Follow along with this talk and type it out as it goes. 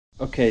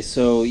Okay,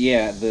 so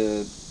yeah,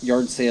 the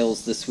yard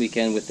sales this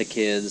weekend with the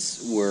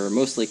kids were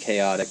mostly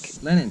chaotic.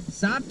 Lennon,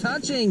 stop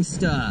touching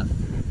stuff,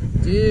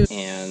 dude.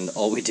 And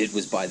all we did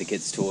was buy the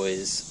kids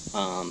toys.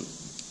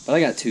 But I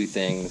got two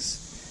things.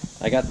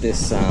 I got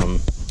this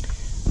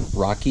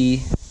Rocky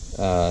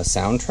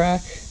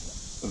soundtrack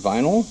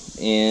vinyl,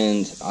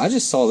 and I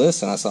just saw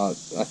this and I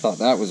thought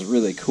that was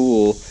really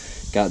cool.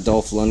 Got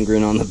Dolph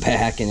Lundgren on the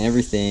back and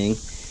everything,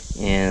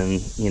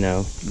 and you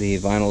know, the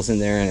vinyl's in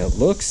there and it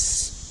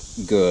looks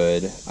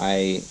good.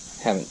 I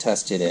haven't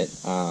tested it.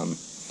 I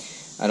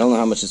don't know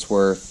how much it's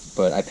worth,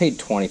 but I paid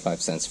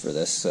 25 cents for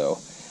this, so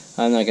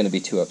I'm not going to be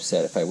too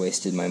upset if I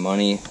wasted my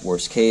money.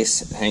 Worst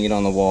case, hang it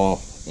on the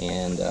wall,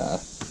 and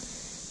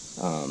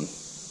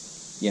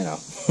you know,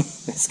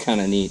 it's kind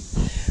of neat.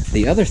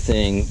 The other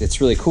thing that's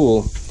really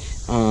cool,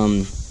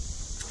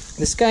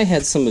 this guy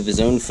had some of his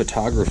own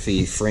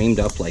photography framed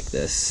up like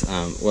this.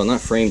 Well,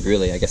 not framed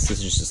really, I guess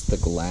this is just the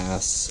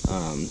glass,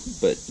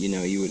 but you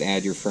know, you would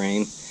add your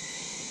frame.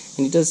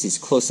 And he does these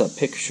close-up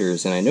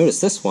pictures, and I noticed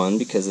this one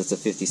because it's a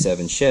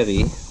 57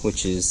 Chevy,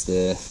 which is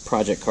the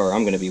project car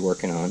I'm going to be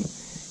working on.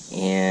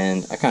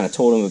 And I kind of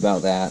told him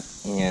about that,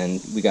 and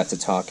we got to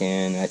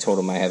talking. I told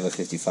him I have a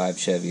 55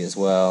 Chevy as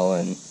well,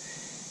 and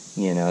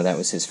you know, that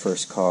was his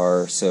first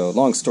car. So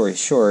long story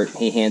short,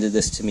 he handed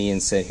this to me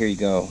and said, here you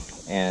go,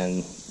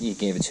 and he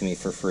gave it to me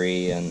for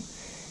free, and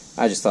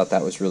I just thought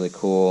that was really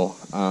cool.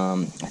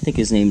 I think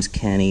his name's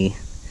Kenny.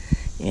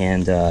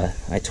 And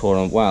I told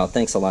him, wow,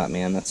 thanks a lot,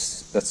 man,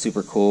 that's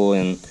super cool.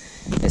 And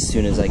as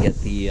soon as I get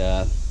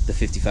the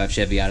 55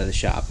 Chevy out of the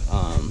shop,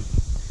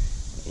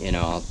 you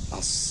know,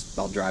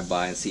 I'll drive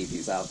by and see if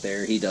he's out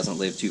there. He doesn't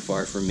live too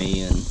far from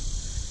me, and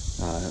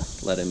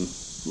let him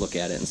look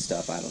at it and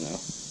stuff. I don't know,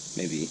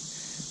 maybe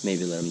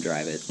let him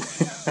drive it.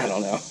 I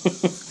don't know.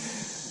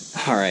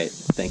 Alright,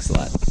 thanks a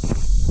lot.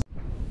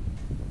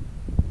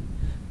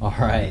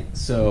 Alright,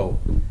 so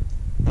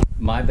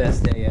my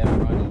best day ever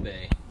on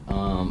eBay.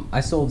 I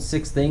sold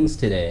 6 things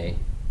today.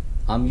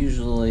 I'm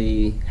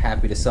usually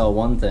happy to sell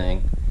one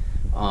thing.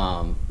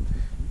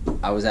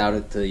 I was out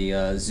at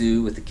the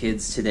zoo with the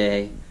kids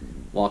today,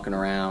 walking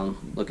around,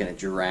 looking at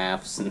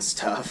giraffes and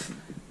stuff,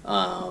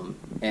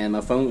 and my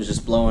phone was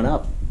just blowing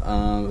up.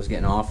 I was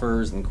getting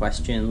offers and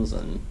questions,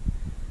 and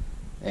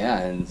yeah,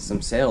 and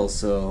some sales,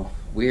 so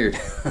weird.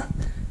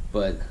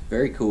 But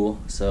very cool.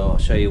 So I'll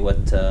show you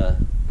what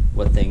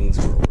things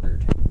were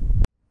ordered.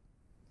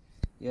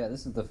 Yeah,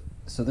 this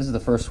is the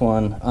first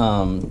one.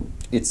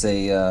 It's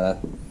a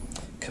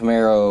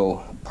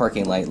Camaro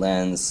parking light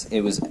lens.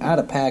 It was out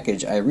of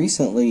package. I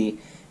recently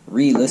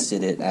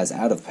relisted it as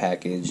out of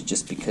package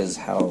just because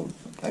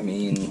I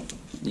mean,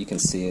 you can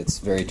see it's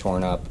very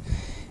torn up.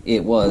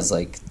 It was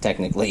like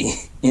technically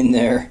in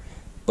there,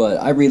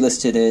 but I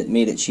relisted it,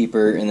 made it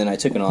cheaper, and then I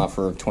took an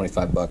offer of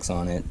 25 bucks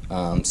on it.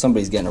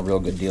 Somebody's getting a real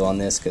good deal on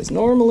this because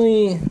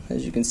normally,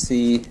 as you can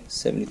see,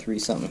 73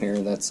 something here.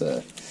 That's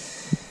a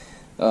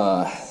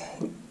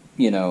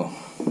you know,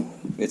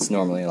 it's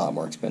normally a lot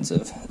more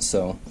expensive.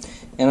 So,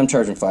 and I'm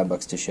charging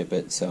 $5 to ship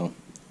it. So,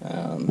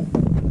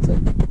 that's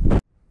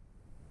it.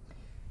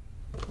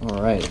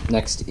 All right,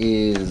 next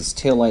is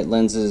taillight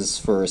lenses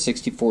for a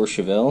 64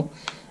 Chevelle.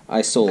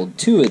 I sold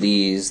 2 of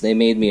these. They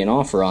made me an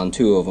offer on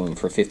 2 of them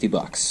for 50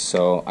 bucks.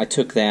 So I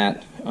took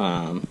that.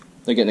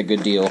 They're getting a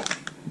good deal,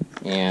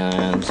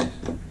 and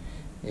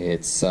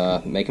it's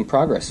making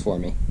progress for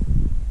me.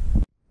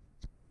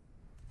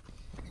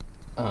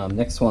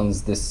 Next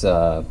one's this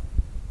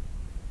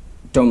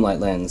dome light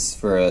lens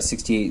for a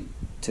 68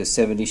 to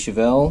 70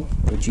 Chevelle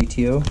or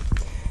GTO,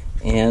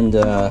 and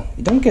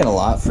you don't get a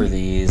lot for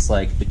these.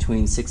 Like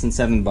between $6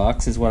 and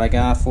 $7 is what I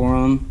got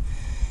for them,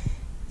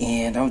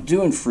 and I'm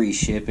doing free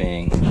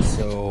shipping.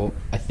 So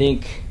I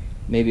think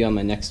maybe on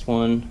my next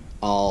one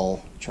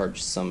I'll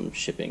charge some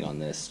shipping on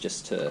this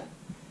just to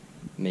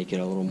make it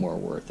a little more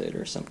worth it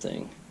or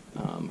something,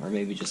 or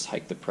maybe just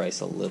hike the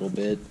price a little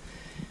bit.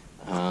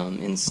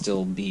 And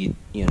still beat,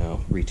 you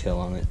know, retail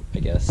on it, I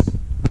guess.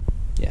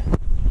 Yeah.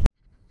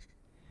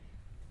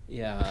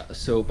 Yeah,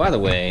 so by the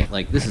way,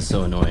 like, this is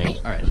so annoying.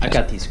 Alright, I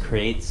got these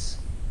crates,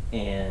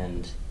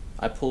 and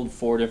I pulled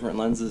 4 different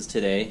lenses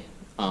today,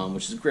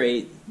 which is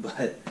great,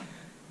 but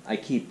I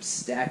keep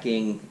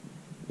stacking,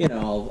 you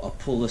know, I'll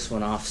pull this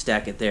one off,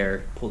 stack it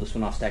there, pull this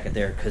one off, stack it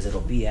there, because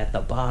it'll be at the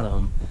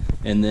bottom,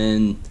 and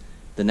then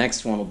the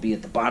next one will be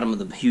at the bottom of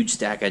the huge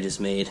stack I just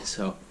made,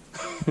 so...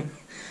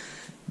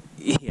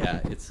 Yeah,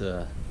 it's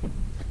no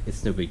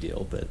big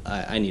deal, but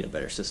I need a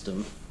better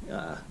system.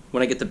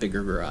 When I get the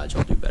bigger garage,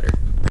 I'll do better.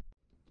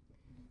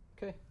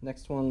 Okay,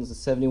 next one's the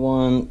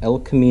 71 El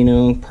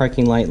Camino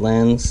parking light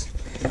lens.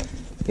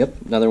 Yep,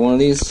 another one of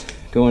these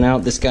going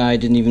out. This guy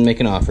didn't even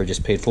make an offer,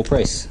 just paid full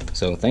price.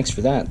 So thanks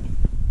for that.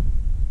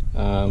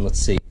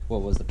 Let's see,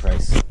 what was the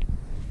price?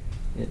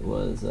 It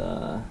was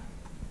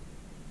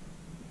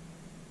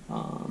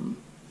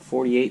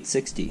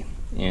 $48.60,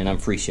 and I'm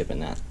free shipping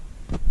that.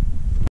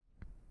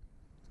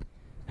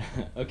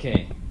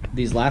 Okay,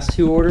 these last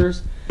 2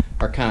 orders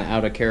are kind of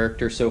out of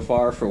character so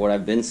far for what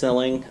I've been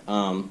selling,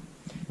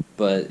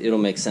 but it'll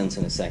make sense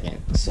in a second.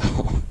 So,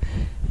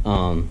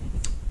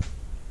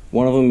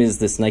 one of them is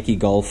this Nike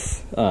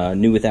Golf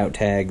new without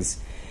tags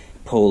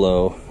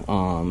polo,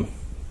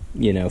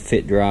 you know,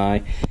 fit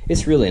dry.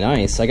 It's really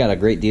nice. I got a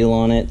great deal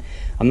on it.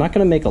 I'm not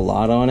going to make a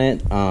lot on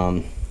it.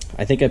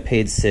 I think I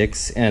paid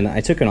 $6, and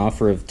I took an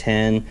offer of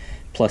 $10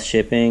 plus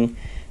shipping,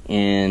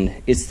 and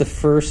it's the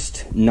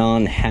first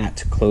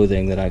non-hat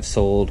clothing that I've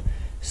sold,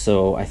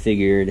 so I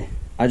figured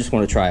I just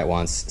want to try it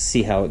once,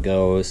 see how it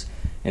goes,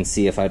 and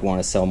see if I'd want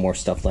to sell more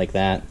stuff like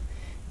that.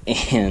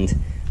 And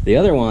the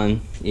other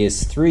one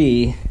is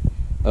 3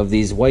 of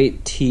these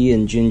white tea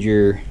and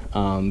ginger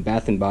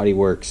Bath and Body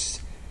Works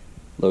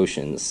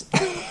lotions.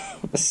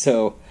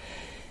 So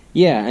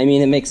yeah, I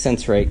mean, it makes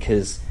sense, right?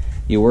 Because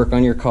you work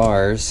on your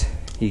cars,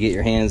 you get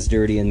your hands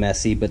dirty and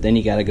messy, but then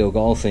you got to go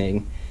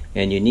golfing,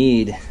 and you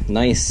need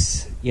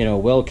nice, you know,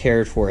 well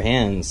cared for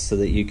hands so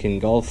that you can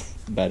golf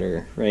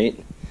better, right?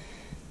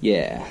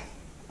 Yeah.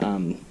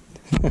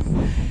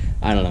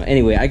 I don't know.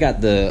 Anyway, I got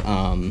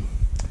the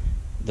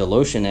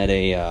lotion at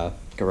a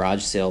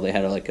garage sale. They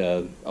had like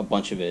a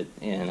bunch of it,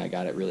 and I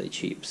got it really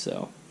cheap.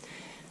 So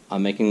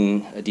I'm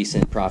making a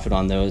decent profit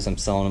on those. I'm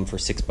selling them for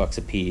 $6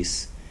 a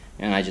piece,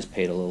 and I just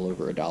paid a little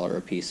over $1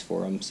 a piece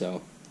for them.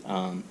 So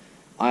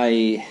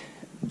I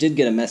did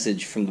get a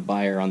message from the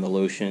buyer on the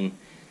lotion.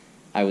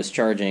 I was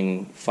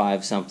charging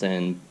 $5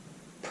 something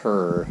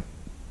per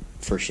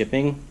for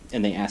shipping,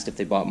 and they asked if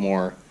they bought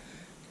more,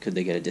 could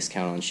they get a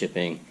discount on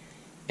shipping.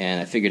 And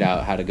I figured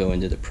out how to go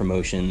into the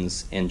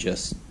promotions and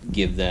just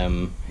give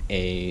them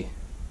a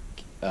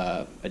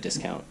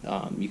discount.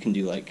 You can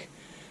do like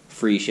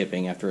free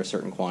shipping after a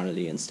certain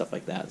quantity and stuff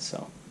like that.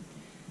 So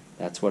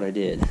that's what I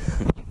did.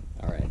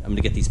 All right, I'm gonna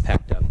get these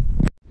packed up.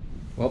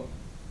 Well,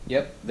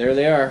 yep, there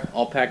they are,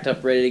 all packed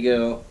up, ready to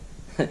go.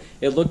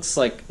 It looks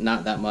like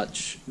not that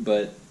much,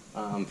 but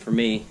for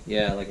me,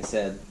 yeah, like I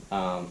said,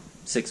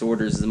 6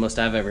 orders is the most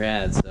I've ever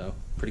had, so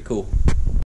pretty cool.